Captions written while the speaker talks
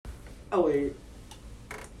Oh, wait.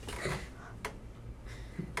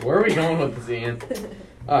 Where are we going with this, Ian?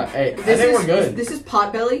 Hey, I think we're good. This is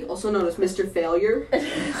Potbelly, also known as Mr. Failure.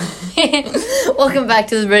 Welcome back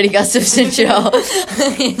to the Brady Gustafson Show.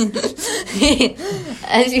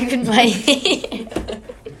 As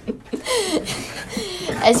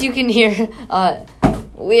you can hear,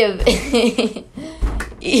 we have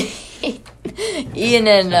Ian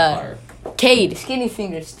and Cade, Skinny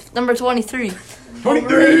Fingers, number 23.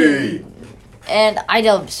 23! And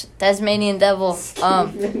Idubzzz, Tasmanian Devil,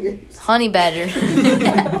 Honey Badger.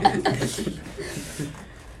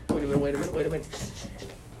 Wait a minute.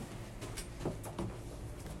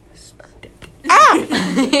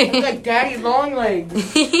 It's like Daddy Long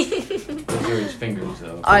Legs. Those are his fingers,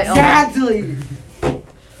 though. Exactly.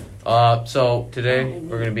 So today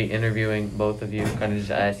we're gonna be interviewing both of you, kind of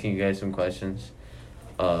just asking you guys some questions.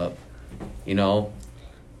 You know,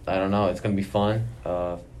 I don't know. It's gonna be fun.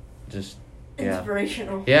 Yeah.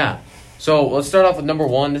 Inspirational. Yeah. So let's start off with number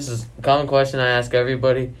one. This is a common question I ask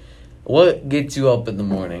everybody. What gets you up in the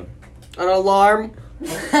morning? An alarm.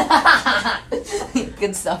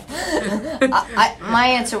 Good stuff. My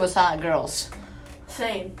answer was hot girls.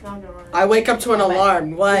 Same. Not gonna lie. I wake up to an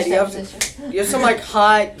alarm. What? You have some like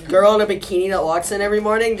hot girl in a bikini that walks in every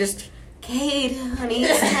morning. Just, Cade, honey,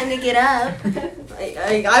 it's time to get up.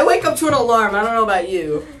 I wake up to an alarm. I don't know about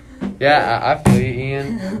you. Yeah, I feel you,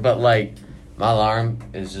 Ian. But like, my alarm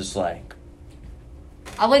is just like.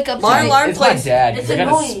 I wake up. My alarm It's my plays. dad. It's 'cause I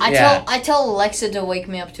gotta annoying. I tell Alexa to wake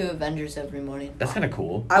me up to Avengers every morning. That's kind of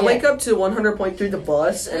cool. I wake up to 100.3 the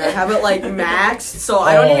bus, and I have it like maxed, so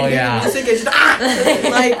I don't even hear the music. It's just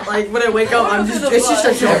like when I wake up, it's just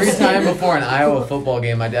a joke. Every time before an Iowa football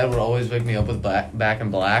game, my dad would always wake me up with Back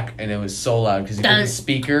in Black, and it was so loud because he put the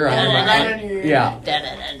speaker on my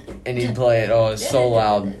and he'd play it. Oh, it was so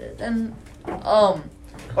loud.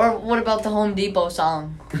 Or what about the Home Depot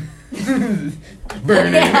song?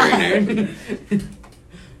 Burning.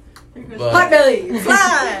 Potbelly,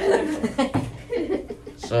 fly.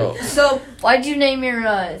 So Why'd you name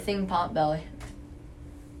your thing Potbelly?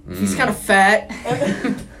 He's kind of fat,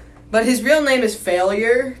 but his real name is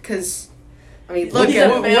Failure. Cause I mean, look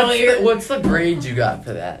at what's the grade you got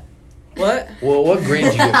for that? what? Well, what grade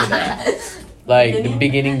you get for that? Like the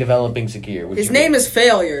beginning, developing, secure. His name is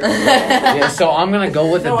Failure. Yeah, so I'm gonna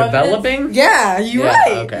go with the developing. Yeah, you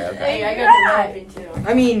right. Okay. Hey, I got developing too.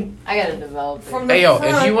 I mean, I gotta develop. Hey yo,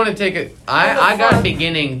 if you want to take it, I got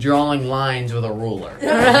beginning drawing lines with a ruler.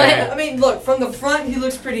 I mean, look from the front, he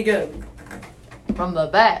looks pretty good. From the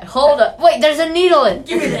back. Hold up. Wait, there's a needle in.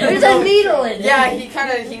 There's a needle in. Yeah,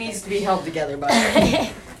 he needs to be held together by.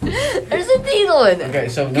 There's a needle in it. Okay,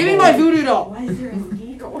 so Give me my voodoo doll. Why is there a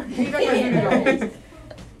needle? Give me my voodoo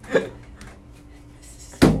doll.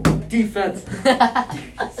 Defense.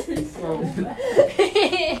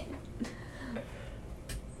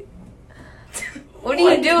 What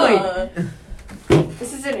are you doing?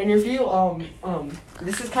 This is an interview.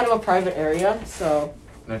 This is kind of a private area, so.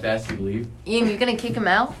 I have to ask you to leave. Ian, you gonna kick him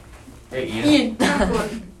out? Hey Ian. Ian, track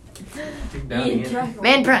one. Kick down, Ian, Ian. track one.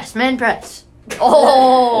 Man press.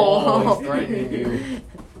 Oh, he's threatening you.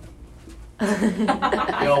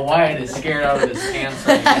 Yo, Wyatt is scared out of his pants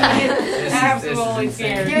right now. Absolutely this is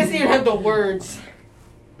scared. insane. He doesn't even have the words.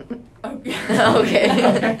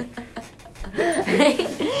 Okay.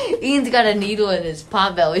 Ian's got a needle in his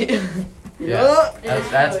pot belly. Yeah,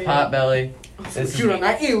 that's Potbelly. This Shoot, is, I'm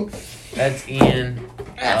at you. that's Ian.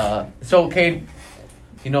 So, Cade,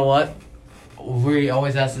 you know what? We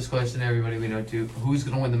always ask this question to everybody we know too. Who's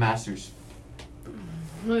gonna win the Masters?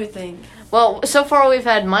 Let me think. Well, so far we've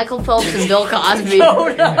had Michael Phelps and Bill Cosby.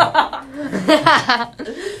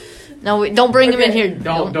 No, don't bring him in here.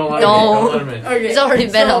 Don't let him in. Okay. He's already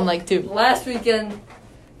been so, on like 2. Last weekend,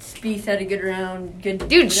 Spieth had a good round. Good.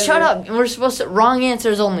 Dude, shut up. We're supposed to. Wrong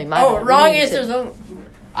answers only. Wrong answers only.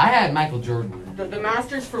 I had Michael Jordan. The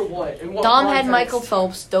Masters for what? In what Dom had context? Michael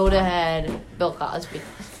Phelps. Dota had Bill Cosby.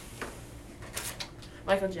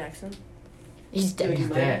 Michael Jackson. He's dead. He's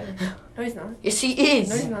dead. No, he's not. Yes, he No, he's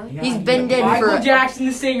is. not. Yeah, He's been dead Michael for. Jackson,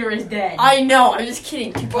 the singer, is dead. I know. I'm just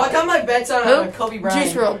kidding. Well, I got my bets on Who? Kobe Bryant.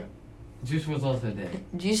 Juice WRLD. Juice was also dead.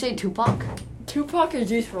 Did you say Tupac? Tupac or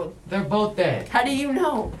Juice WRLD? They're both dead. How do you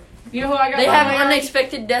know? You know who I got? They my have money on?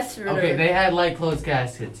 unexpected deaths or whatever. Okay, they had like closed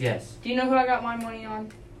caskets. Yes. Do you know who I got my money on?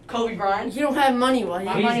 Kobe Bryant. You don't have money, why?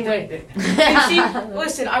 My He's money dead. And see,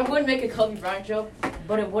 listen, I would make a Kobe Bryant joke,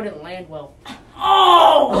 but it wouldn't land well.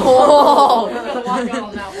 Oh! I'm gonna walk out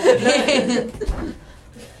on that one.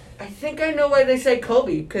 I think I know why they say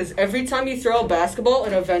Kobe, because every time you throw a basketball,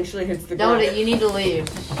 it eventually hits the ground. Dota, you need to leave.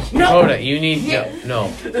 No! Hoda, you need no. I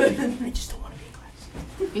just don't want to be in class.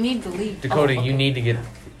 You need to leave. Dakota, you need to get.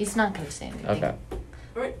 He's not gonna say anything. Okay.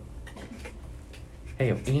 Right.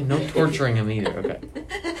 Hey, Ian, no torturing him either. Okay.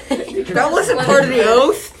 That wasn't part of the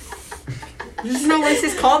oath. There's no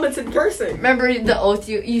racist comments and cursing. Remember the oath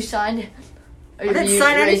you signed? Or I didn't you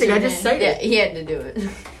sign raised anything, your I just hand? said it. Yeah, he had to do it.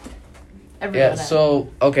 Everyone Yeah. had. So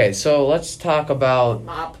so let's talk about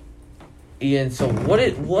Mop. Ian. So what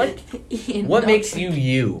Ian, what no. makes you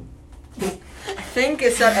you? I think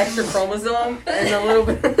it's that extra chromosome and a little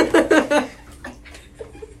bit.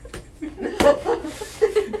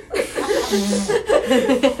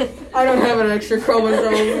 I don't have an extra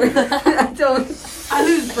chromosome. I don't. I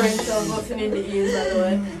lose brain cells listening to Ian, by the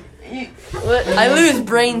way. What? I lose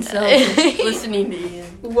brain cells listening to Ian.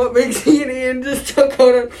 What makes Ian just took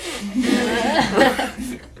on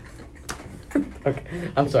Okay.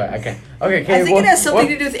 I'm sorry. I can't. Okay. I Cade, think it has something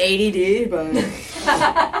to do with ADD, but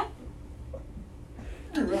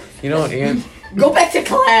You know what, Ian? go back to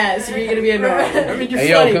class. You're gonna be annoyed. I mean, you're Hey,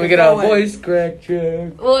 yo, funny, can we but get go a away. voice crack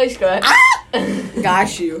check? Voice crack.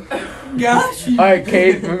 Got you. Gosh. All right,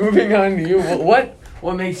 Cade. We're moving on to you.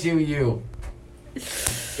 What makes you you?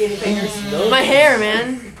 Skinny fingers. My hair,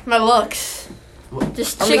 man. My looks.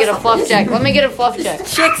 Just Let me get a fluff check. Let me get a fluff check.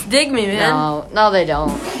 Chicks dig me, man. No, they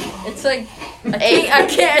don't. It's like Hey, I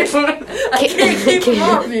can't keep them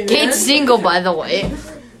off me, man. Kate's single, by the way.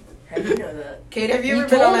 How do you know that? Cade, have you You ever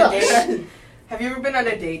been on a told us. date? Have you ever been on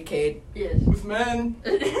a date, Cade? Yes. With men.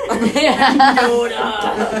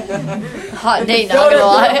 Hot date, not Yoda gonna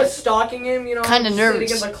lie. was stalking him, you know. Kinda just nervous.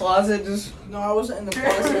 Sitting in the closet, just. No, I wasn't in the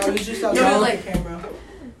closet. I was just outside You're with like- the camera.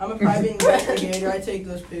 I'm a private investigator. I take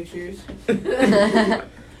those pictures.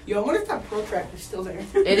 Yo, I wonder if that protractor's still there.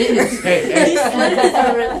 It is. Hey.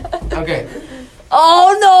 Okay.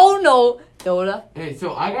 Oh no. Dota. Hey,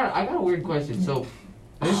 so I got a weird question. So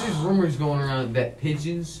there's these rumors going around that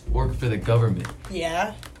pigeons work for the government.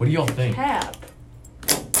 Yeah. What do y'all think? Cap.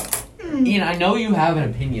 Ian, I know you have an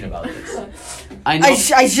opinion about this. I know.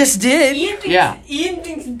 I just did. Ian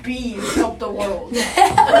thinks bees help the world.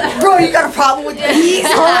 Bro, you got a problem with bees,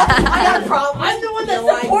 huh? I got a problem. I'm the one that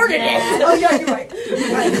You're like supported that. it. Oh yeah, you're right.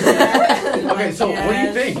 Okay, so what do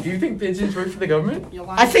you think? Do you think pigeons work for the government?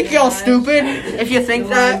 I think y'all stupid if you think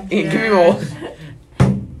that. Ian, give me more.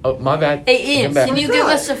 Oh, my bad. Hey Ian, I'm back. can you give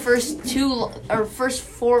us the first first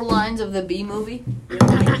 4 lines of the bee movie?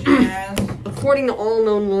 According to all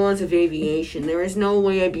known laws of aviation, there is no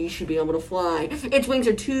way a bee should be able to fly. Its wings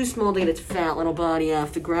are too small to get its fat little body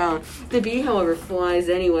off the ground. The bee, however, flies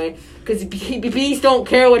anyway, because bees don't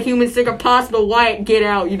care what humans think are possible. Wyatt, get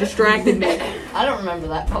out. You distracted me. I don't remember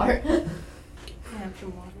that part. No,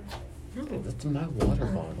 that's my water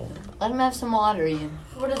bottle. Let him have some water, Ian.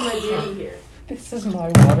 What is my duty here? This is my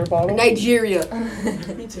water bottle. Nigeria.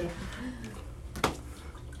 Me too.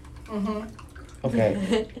 Mm-hmm.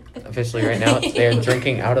 Okay. Officially, right now, they're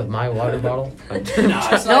drinking out of my water bottle. Nah, it's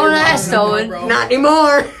not Don't your ask, water, Owen. bro. Not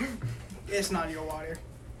anymore. It's not your water.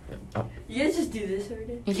 You guys just do this every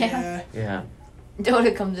day? Yeah. Yeah.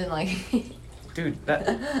 Dota comes in like. Dude,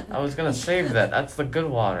 I was gonna save that. That's the good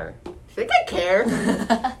water. Think I care?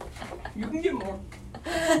 You can get more.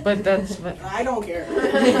 But that's. I don't care.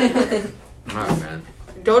 Alright, man.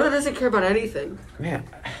 Dota doesn't care about anything. Man.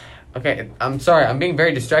 Okay, I'm sorry. I'm being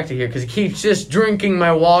very distracted here because he keeps just drinking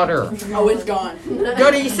my water. Oh, it's gone.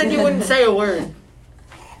 Dota, you said you wouldn't say a word.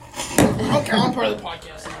 Okay, I'm part of the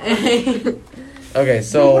podcast. Okay, What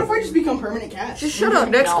so. if I just become permanent cat? Just shut up.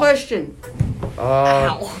 Next No. question.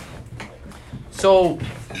 So,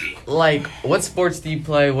 like, what sports do you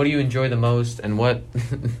play? What do you enjoy the most? And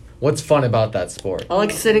what's fun about that sport? I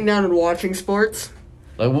like sitting down and watching sports.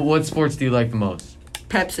 Like, what sports do you like the most?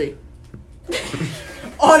 Pepsi.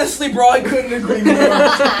 Honestly, bro, I couldn't agree more.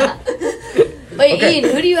 Wait, Okay.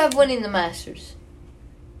 Ian, who do you have winning the Masters?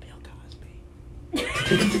 Bill Cosby.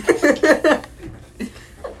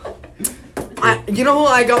 You know who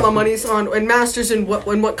I got my monies on? And Masters in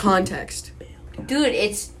what context? Dude,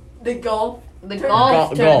 it's The golf. the Golf.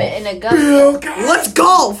 golf tournament in Augusta. Let's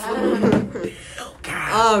golf!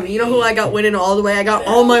 You know who I got winning all the way? I got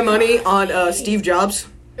all my money on Steve Jobs.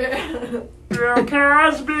 Bill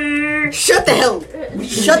Cosby. Shut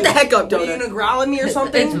the heck up, Are you Donut. gonna growl at me or It's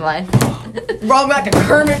something? mine. Wrong back to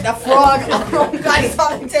Kermit the Frog. Wrong guy's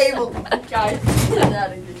on the table. Guys, get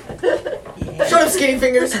out of here. Shut up, skinny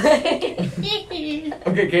fingers. Okay,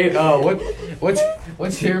 Kate.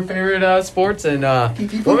 What's your favorite sports and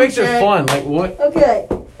what makes it fun? Like what? Okay,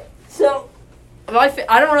 so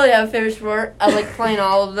I don't really have a favorite sport. I like playing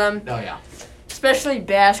all of them. Oh yeah. Especially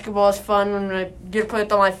basketball is fun when I get to play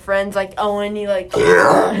with all my friends like Owen. He like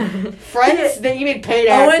Friends? Then you mean paid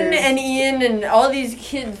Owen actors. and Ian and all these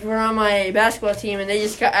kids were on my basketball team, and they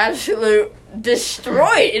just got absolute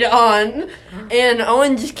destroyed on. And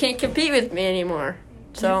Owen just can't compete with me anymore.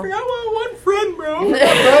 So. I forgot my one friend, bro.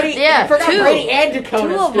 Brody, Yeah, you forgot two. Brady and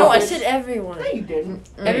Dakota. No, I said everyone. No, you didn't.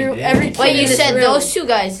 Every kid Wait, in you this said room. those two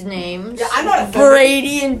guys' names. Yeah, I'm not a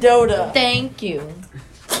Brady and Dota. Thank you.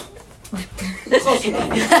 Close enough.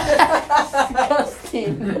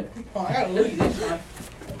 Disgusting. Oh, I gotta look at this one.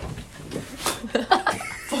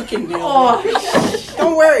 Fucking nailed Oh, it.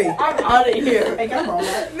 Don't worry. I'm out of here. Hey, can I borrow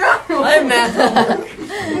that? No! I have math homework.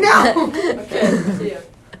 No! Okay, see ya.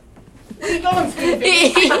 Keep going, Steve.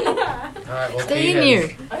 Alright, well, Stay Cade in here.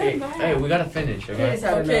 Hey, we gotta finish, okay?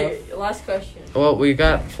 Okay, last question. Well, we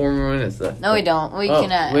got 4 more minutes left. No, we don't. We Oh,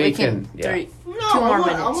 can. we can. can, yeah. 3. No, 2 more I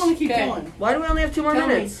minutes. want to keep Okay. going. Why do we only have 2 more Tell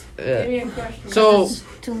me. minutes? Give Yeah. me a question. So, It's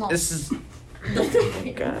too long. this is...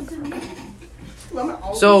 God. I'm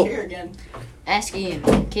always So- here again. Ask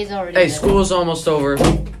Ian. Kid's already. Hey, there. school's almost over.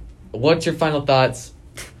 What's your final thoughts?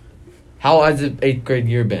 How has the 8th grade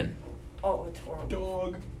year been? Oh, it's horrible.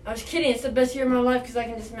 Dog. I was kidding. It's the best year of my life because I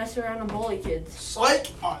can just mess around and bully kids. Psych.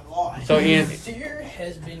 I lied. So, Ian... This year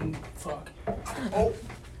has been fuck.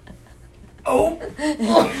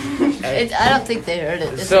 I don't think they heard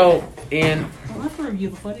it. It's So, Ian... I'll have to review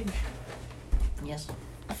the footage. okay. Yes.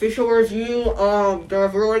 Official review, that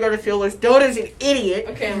I've really got to feel this. Dota's an idiot.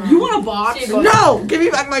 Okay, You want a box? See you, bud. No! Give me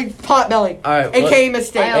back my pot belly. Alright, AKA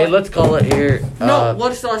mistake. hey, let's call it here. No,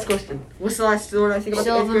 what's the last question? What's the last one I think about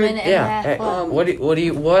Still the have a 8th grade? minute and a Yeah. half Hey,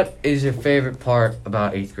 left. what is your favorite part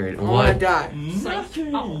about 8th grade? I want to What? die.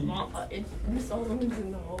 It's Miss Owens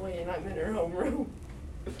in the hallway and I'm in her homeroom.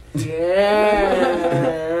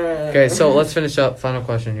 Yeah. Okay, so let's finish up. Final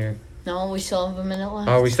question here. No, we still have a minute left.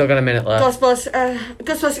 Oh, we still got a minute left. Gus, I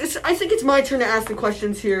think it's my turn to ask the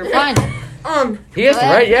questions here. Fine. He has to,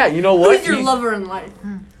 right? Yeah, you know what? Who's your He- lover in life?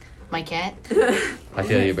 My cat. I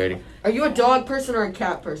feel you, Brady. are you a dog person or a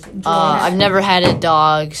cat person? I've never had a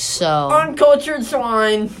dog, so Uncultured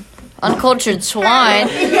swine. uncultured swine.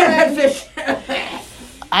 Fish.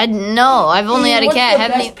 I know. I've only had a What's cat. the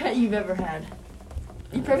Haven't best you? pet you've ever had?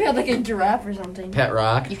 You probably had like a giraffe or something. Pet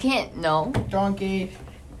Rock. You can't. No. Donkey.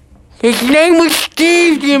 His name was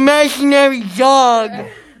Steve, the imaginary dog.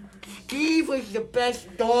 Steve was the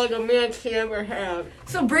best dog a man could ever have.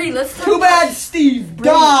 So Brady, let's talk Too bad Steve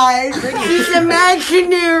died. He's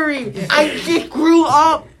imaginary. I just grew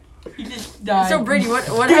up. He just died. So Brady, what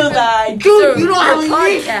Still happened? died. Dude, So you know how your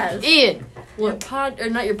he is. podcast, Ian. your or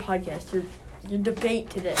not your podcast, your debate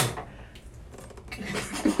today.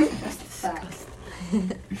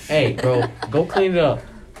 Hey, bro, go clean it up.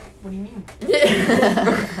 What do you mean?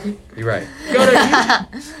 You're right.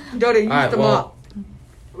 Dota, use Alright, the well- mop.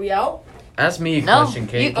 We out? Ask me a No. question,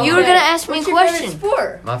 Kate. You were gonna ask me a What's your favorite question.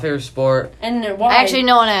 sport? My favorite sport. And why? Actually,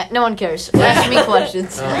 no one cares. Ask me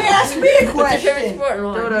questions. Hey, ask me a What's your favorite question. sport and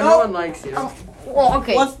why? Dota, No. no one likes you. Well,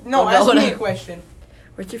 okay. Ask me a question.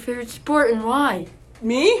 What's your favorite sport and why?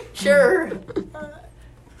 Me? Sure.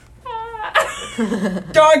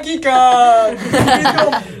 Donkey Kong.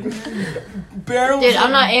 Barrels. Dude,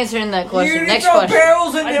 I'm not answering that question. You Next throw question.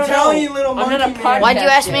 barrels in I the don't tiny know. little I'm not a monkey man. Why'd you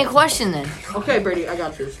ask Yeah. me a question then? Okay, Brady, I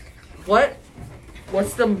got yours.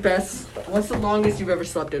 What's the longest you've ever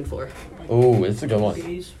slept in for? Ooh, it's a good one.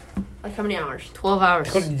 Days. Like how many hours? 12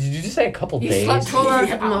 hours. Did you just say a couple You days? slept 12 hours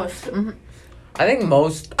at the most. I think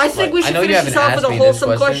most. I think we should I know you finish this haven't off with asked a me wholesome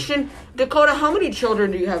this question. Dakota, how many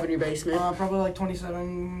children do you have in your basement? Probably like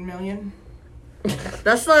 27 million.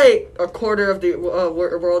 That's like a quarter of the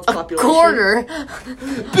world's population. Quarter.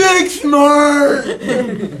 Big smart.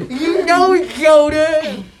 You know it,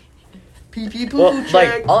 Yoda. Pee pee poo Well, poo like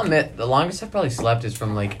check. I'll admit, the longest I've probably slept is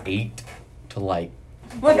from like 8 to like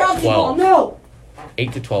Look out, people! 12. No.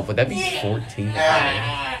 8 to 12. Would that be 14?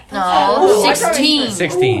 No, 16.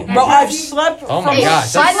 16. Bro, I've slept. Oh my Hey,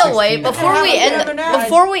 gosh. by that's the way, 16. before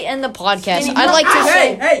we end the podcast, I'd like to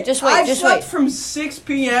say, Hey, just wait, I've just slept wait. from 6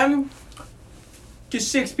 p.m. to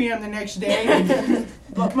 6 p.m. the next day.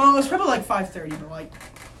 But well, it's probably like 5:30, but like.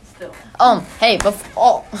 Still. Hey,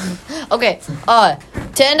 okay,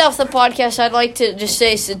 to end off the podcast, I'd like to just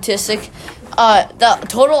say a statistic. The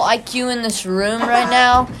total IQ in this room right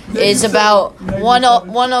now is about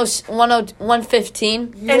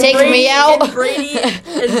 115. Take me out. And Brady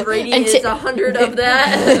And is 100 of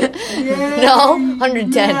that. No,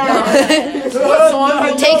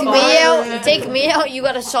 110. Take me out. You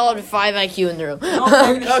got a solid 5 IQ in the room.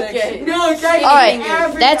 Okay. No, All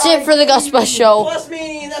right, that's it for the Gus Bus Show. Plus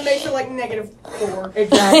me, that's that makes it like -4.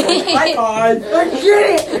 Exactly. Bye, God.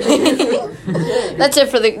 That's it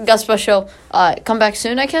for the Guspa show. Come back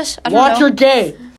soon, I guess. I don't know. Watch your game.